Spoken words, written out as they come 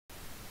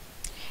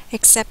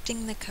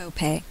Accepting the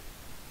copay.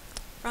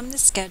 From the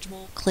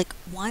schedule, click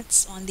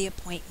once on the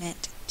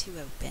appointment to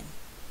open.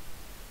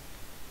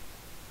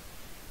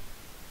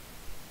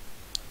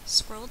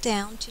 Scroll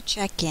down to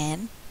check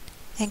in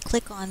and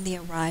click on the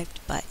Arrived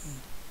button.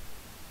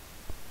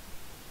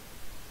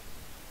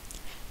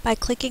 By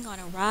clicking on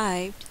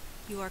Arrived,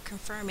 you are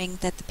confirming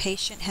that the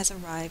patient has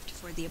arrived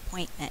for the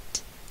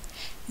appointment.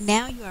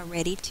 Now you are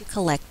ready to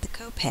collect the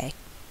copay.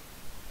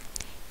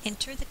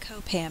 Enter the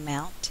copay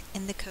amount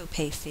in the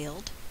copay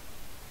field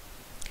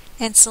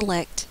and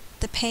select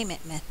the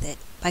payment method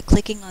by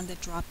clicking on the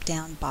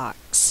drop-down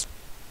box.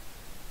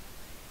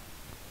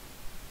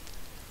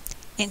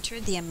 Enter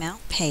the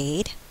amount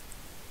paid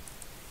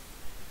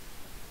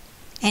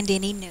and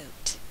any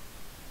note.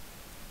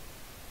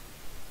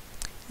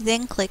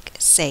 Then click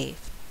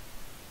Save.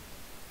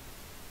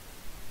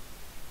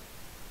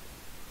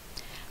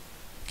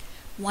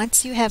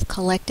 Once you have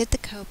collected the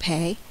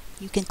copay,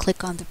 you can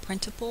click on the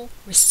printable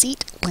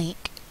receipt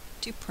link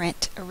to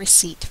print a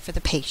receipt for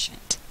the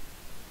patient.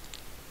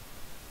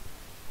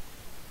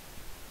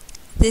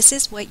 This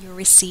is what your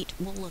receipt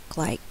will look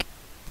like.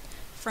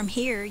 From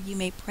here, you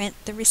may print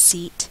the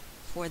receipt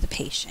for the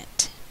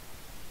patient.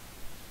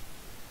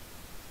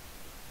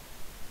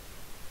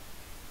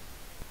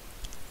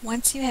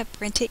 Once you have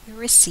printed your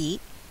receipt,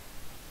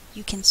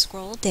 you can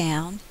scroll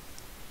down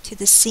to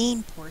the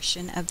Seen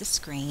portion of the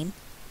screen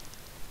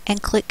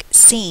and click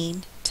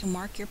Seen to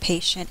mark your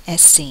patient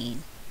as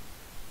seen.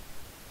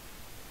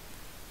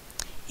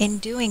 In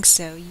doing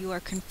so, you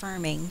are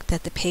confirming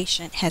that the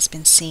patient has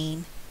been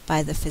seen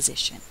by the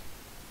physician.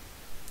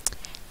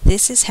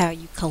 This is how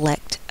you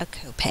collect a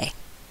copay.